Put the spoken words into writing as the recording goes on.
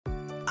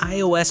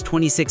iOS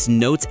 26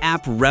 Notes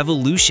app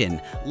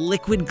revolution,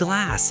 liquid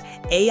glass,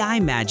 AI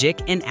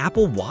magic, and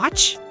Apple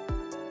Watch?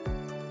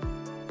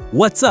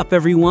 What's up,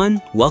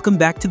 everyone? Welcome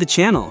back to the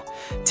channel.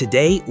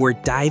 Today, we're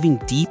diving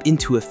deep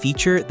into a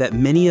feature that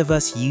many of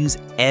us use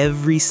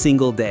every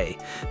single day,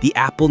 the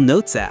Apple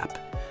Notes app.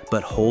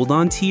 But hold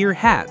on to your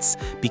hats,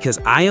 because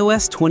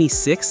iOS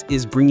 26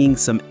 is bringing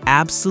some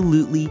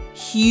absolutely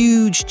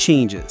huge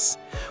changes.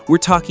 We're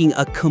talking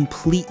a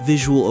complete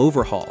visual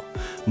overhaul,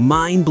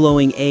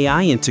 mind-blowing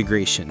AI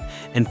integration,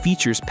 and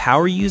features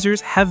power users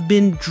have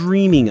been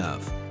dreaming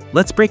of.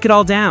 Let's break it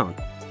all down.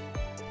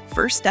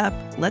 First up,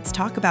 let's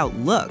talk about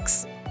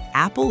looks.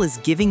 Apple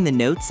is giving the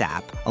Notes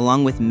app,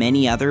 along with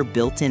many other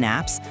built-in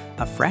apps,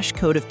 a fresh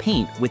coat of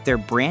paint with their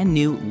brand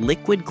new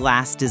liquid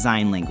glass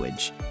design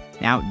language.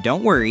 Now,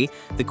 don't worry,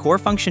 the core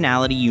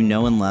functionality you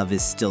know and love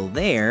is still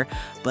there,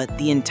 but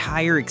the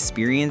entire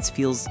experience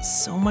feels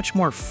so much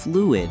more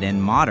fluid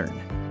and modern.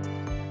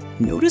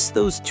 Notice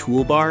those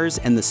toolbars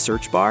and the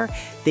search bar?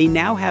 They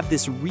now have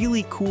this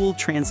really cool,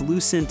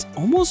 translucent,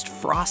 almost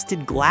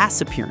frosted glass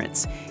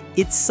appearance.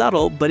 It's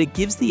subtle, but it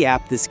gives the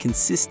app this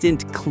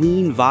consistent,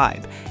 clean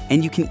vibe,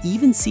 and you can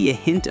even see a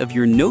hint of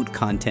your note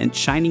content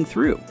shining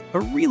through. A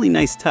really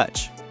nice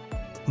touch.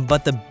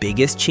 But the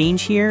biggest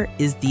change here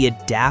is the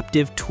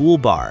adaptive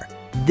toolbar.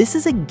 This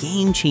is a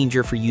game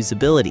changer for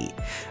usability.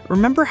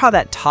 Remember how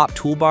that top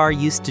toolbar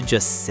used to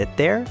just sit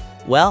there?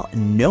 Well,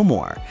 no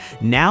more.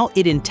 Now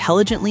it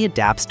intelligently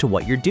adapts to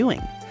what you're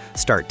doing.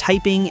 Start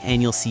typing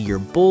and you'll see your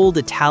bold,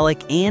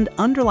 italic, and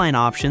underline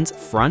options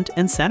front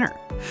and center.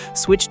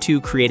 Switch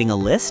to creating a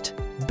list,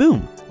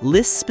 boom,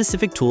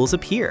 list-specific tools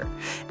appear.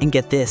 And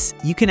get this,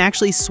 you can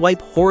actually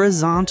swipe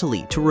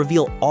horizontally to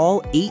reveal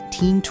all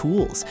 18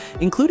 tools,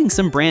 including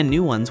some brand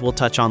new ones we'll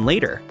touch on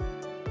later.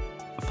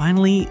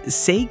 Finally,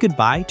 say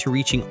goodbye to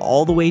reaching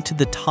all the way to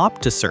the top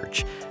to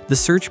search. The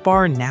search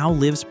bar now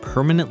lives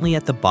permanently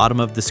at the bottom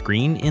of the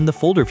screen in the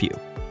folder view.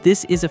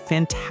 This is a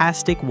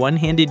fantastic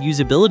one-handed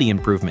usability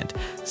improvement,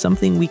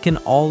 something we can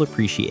all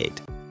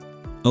appreciate.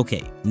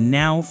 Okay,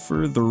 now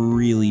for the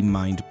really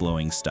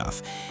mind-blowing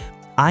stuff.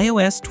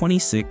 iOS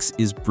 26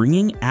 is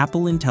bringing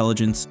Apple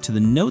Intelligence to the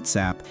Notes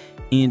app,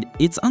 and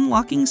it's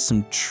unlocking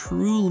some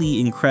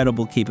truly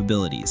incredible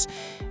capabilities.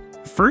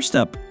 First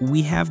up,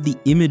 we have the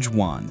Image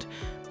Wand.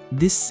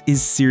 This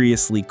is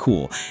seriously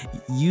cool.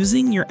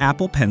 Using your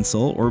Apple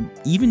Pencil, or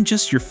even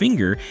just your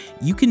finger,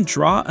 you can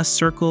draw a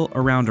circle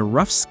around a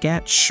rough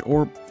sketch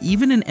or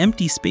even an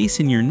empty space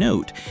in your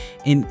note.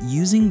 And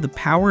using the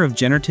power of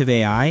generative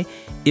AI,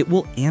 it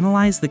will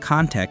analyze the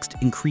context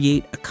and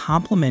create a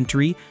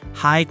complementary,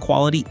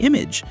 high-quality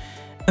image.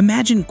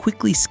 Imagine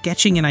quickly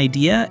sketching an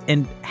idea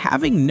and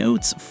having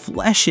Notes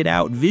flesh it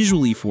out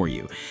visually for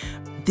you.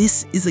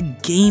 This is a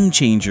game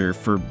changer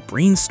for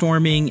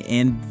brainstorming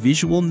and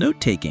visual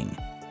note-taking.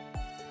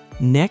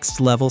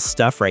 Next level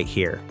stuff right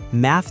here,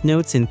 math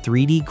notes in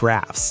 3D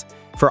graphs.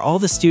 For all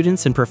the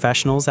students and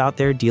professionals out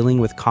there dealing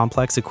with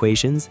complex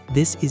equations,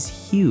 this is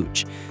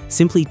huge.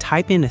 Simply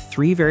type in a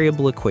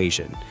 3-variable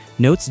equation.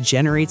 Notes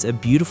generates a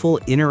beautiful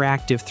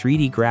interactive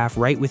 3D graph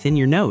right within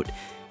your note.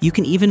 You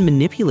can even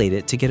manipulate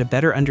it to get a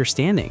better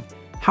understanding.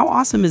 How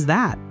awesome is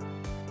that?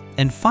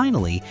 And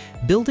finally,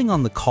 building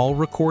on the call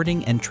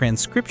recording and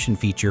transcription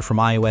feature from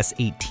iOS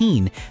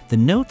 18, the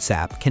Notes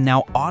app can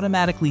now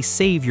automatically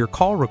save your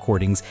call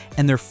recordings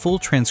and their full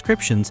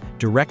transcriptions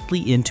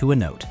directly into a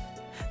note.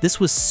 This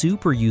was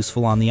super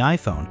useful on the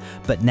iPhone,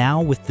 but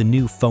now with the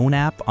new phone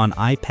app on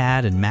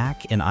iPad and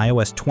Mac in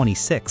iOS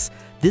 26,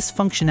 this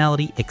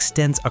functionality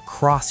extends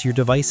across your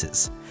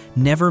devices.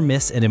 Never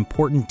miss an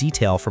important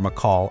detail from a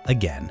call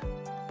again.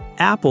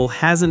 Apple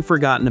hasn't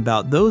forgotten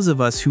about those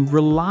of us who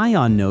rely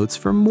on Notes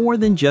for more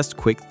than just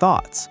quick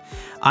thoughts.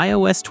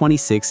 iOS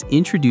 26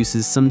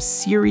 introduces some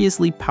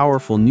seriously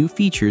powerful new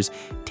features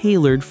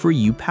tailored for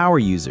you power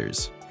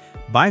users.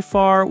 By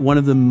far, one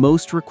of the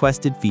most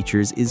requested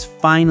features is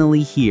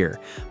finally here,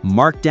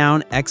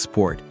 Markdown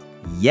Export.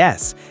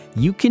 Yes,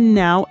 you can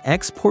now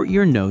export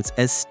your notes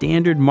as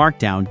standard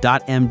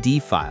markdown.md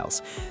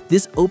files.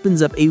 This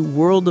opens up a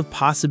world of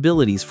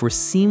possibilities for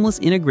seamless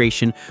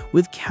integration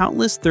with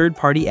countless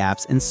third-party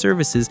apps and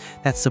services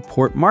that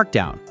support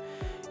Markdown.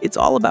 It's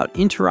all about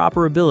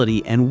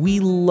interoperability, and we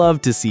love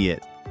to see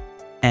it.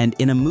 And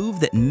in a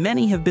move that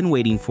many have been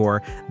waiting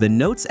for, the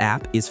Notes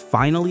app is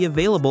finally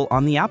available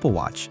on the Apple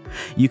Watch.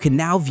 You can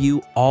now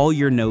view all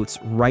your notes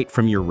right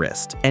from your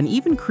wrist, and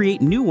even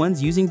create new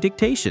ones using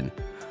dictation.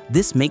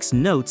 This makes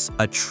Notes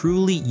a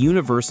truly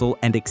universal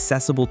and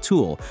accessible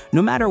tool,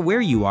 no matter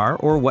where you are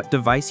or what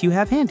device you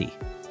have handy.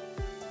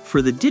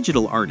 For the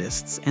digital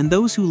artists and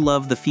those who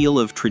love the feel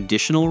of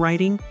traditional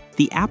writing,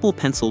 the Apple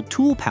Pencil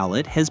tool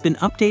palette has been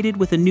updated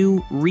with a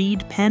new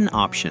Read Pen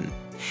option.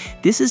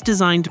 This is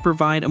designed to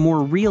provide a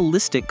more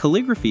realistic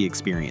calligraphy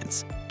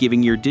experience,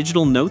 giving your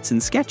digital notes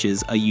and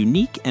sketches a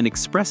unique and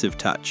expressive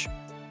touch.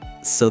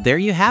 So there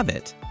you have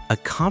it. A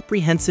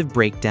comprehensive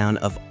breakdown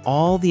of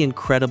all the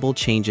incredible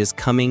changes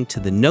coming to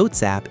the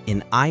Notes app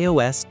in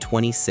iOS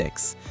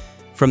 26.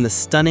 From the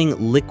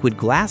stunning liquid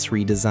glass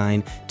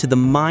redesign to the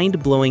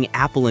mind-blowing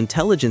Apple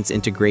Intelligence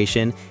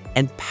integration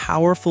and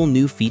powerful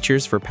new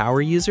features for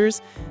power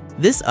users,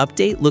 this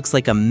update looks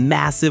like a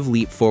massive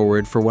leap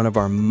forward for one of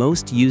our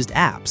most used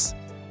apps.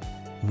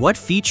 What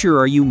feature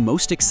are you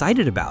most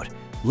excited about?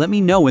 Let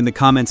me know in the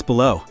comments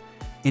below.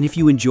 And if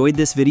you enjoyed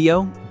this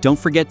video, don't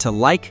forget to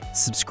like,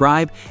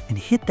 subscribe, and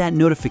hit that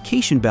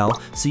notification bell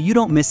so you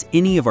don't miss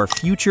any of our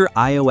future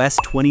iOS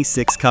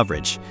 26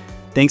 coverage.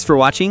 Thanks for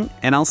watching,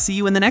 and I'll see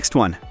you in the next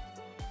one.